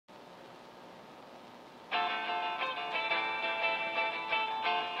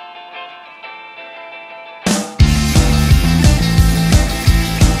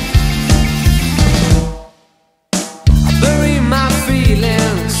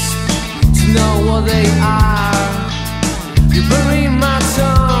all they are. You bury my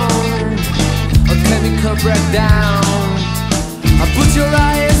tongue, a chemical breakdown. I put your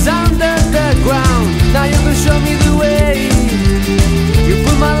eyes under the ground. Now you can show me the way. You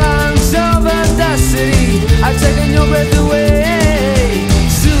put my lungs over the city. I've taken your breath away.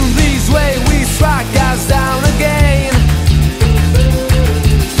 Soon this way we strike us down again.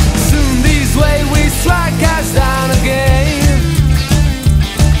 Soon this way we strike us down again.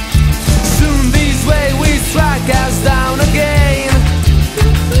 Soon this way we strike us down again.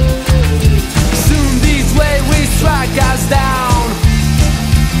 Soon this way we strike us down.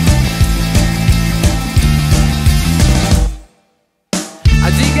 I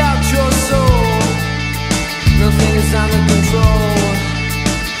dig out your soul, nothing is under control.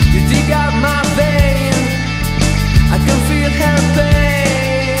 You dig out my